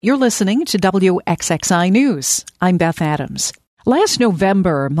You're listening to WXXI News. I'm Beth Adams. Last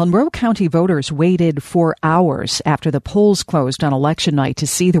November, Monroe County voters waited for hours after the polls closed on election night to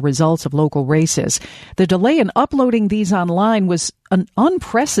see the results of local races. The delay in uploading these online was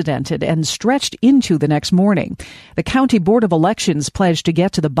unprecedented and stretched into the next morning. The County Board of Elections pledged to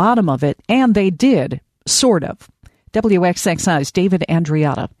get to the bottom of it, and they did, sort of. WXXI's David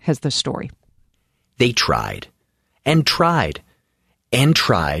Andriotta has the story. They tried, and tried, and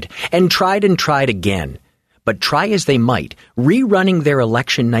tried, and tried and tried again. But try as they might, rerunning their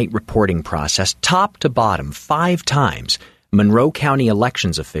election night reporting process top to bottom 5 times, Monroe County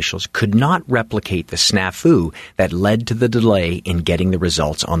elections officials could not replicate the snafu that led to the delay in getting the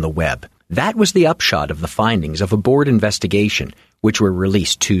results on the web. That was the upshot of the findings of a board investigation, which were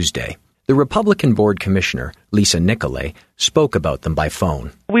released Tuesday. The Republican board commissioner, Lisa Nicolay, spoke about them by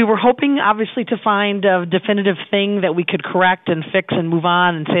phone. We were hoping, obviously, to find a definitive thing that we could correct and fix and move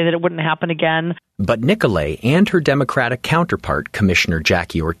on and say that it wouldn't happen again. But Nicolay and her Democratic counterpart, Commissioner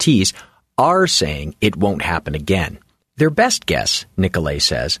Jackie Ortiz, are saying it won't happen again. Their best guess, Nicolay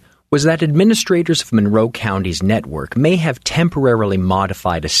says, was that administrators of Monroe County's network may have temporarily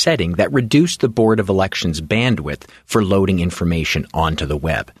modified a setting that reduced the Board of Elections' bandwidth for loading information onto the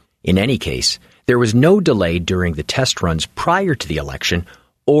web. In any case, there was no delay during the test runs prior to the election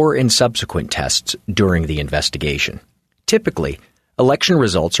or in subsequent tests during the investigation. Typically, election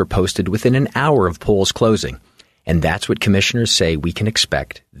results are posted within an hour of polls closing, and that's what commissioners say we can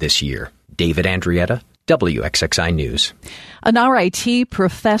expect this year. David Andriotta, WXXI News. An RIT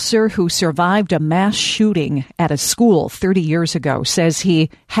professor who survived a mass shooting at a school 30 years ago says he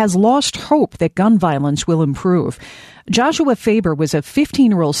has lost hope that gun violence will improve. Joshua Faber was a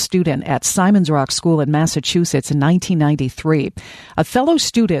 15-year-old student at Simon's Rock School in Massachusetts in 1993. A fellow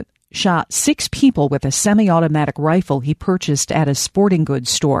student shot 6 people with a semi-automatic rifle he purchased at a sporting goods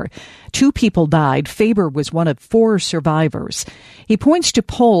store. 2 people died. Faber was one of 4 survivors. He points to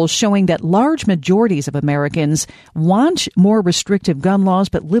polls showing that large majorities of Americans want more restrictive gun laws,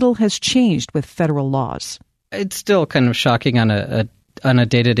 but little has changed with federal laws. It's still kind of shocking on a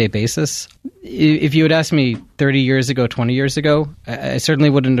day-to-day basis. If you had asked me 30 years ago, 20 years ago, I certainly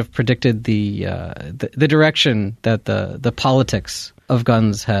wouldn't have predicted the direction that the politics of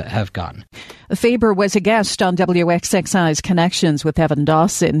guns have gone. Faber was a guest on WXXI's Connections with Evan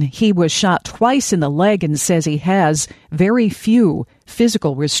Dawson. He was shot twice in the leg and says he has very few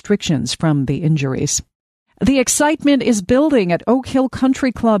physical restrictions from the injuries. The excitement is building at Oak Hill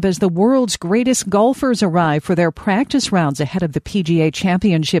Country Club as the world's greatest golfers arrive for their practice rounds ahead of the PGA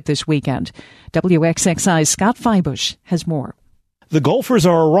Championship this weekend. WXXI's Scott Feibusch has more. The golfers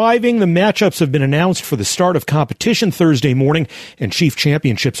are arriving. The matchups have been announced for the start of competition Thursday morning, and Chief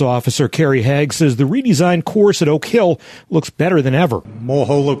Championships Officer Kerry Haig says the redesigned course at Oak Hill looks better than ever. More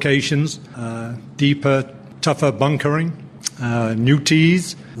hole locations, deeper, tougher bunkering, new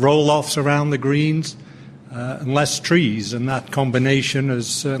tees, roll-offs around the greens, and less trees, and that combination has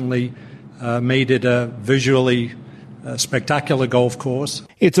certainly made it a visually spectacular golf course.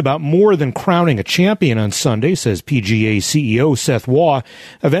 It's about more than crowning a champion on Sunday, says PGA CEO Seth Waugh.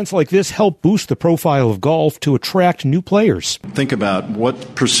 Events like this help boost the profile of golf to attract new players. Think about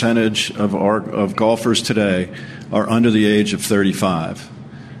what percentage of golfers today are under the age of 35,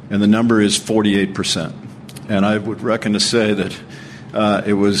 and the number is 48%. And I would reckon to say that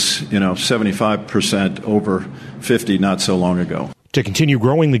it was 75% over 50 not so long ago. To continue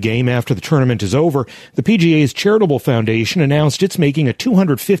growing the game after the tournament is over, the PGA's Charitable Foundation announced it's making a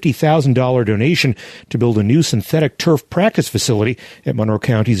 $250,000 donation to build a new synthetic turf practice facility at Monroe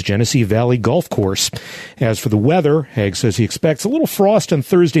County's Genesee Valley Golf Course. As for the weather, Haig says he expects a little frost on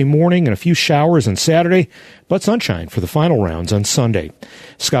Thursday morning and a few showers on Saturday, but sunshine for the final rounds on Sunday.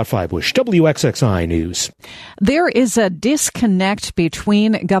 Scott Feibusch, WXXI News. There is a disconnect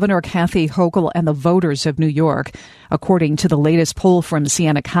between Governor Kathy Hochul and the voters of New York. According to the latest poll from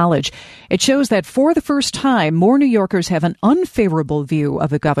Siena College, it shows that for the first time, more New Yorkers have an unfavorable view of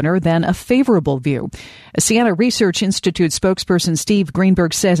the governor than a favorable view. A Siena Research Institute spokesperson Steve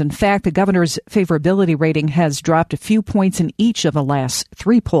Greenberg says, in fact, the governor's favorability rating has dropped a few points in each of the last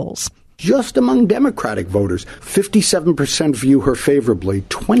 3 polls. Just among Democratic voters, 57% view her favorably,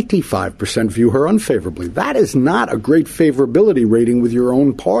 25% view her unfavorably. That is not a great favorability rating with your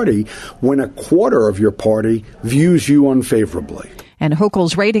own party when a quarter of your party views you unfavorably. And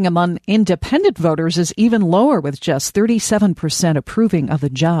Hochul's rating among independent voters is even lower, with just 37% approving of the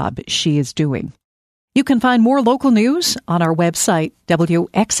job she is doing. You can find more local news on our website,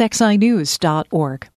 WXXInews.org.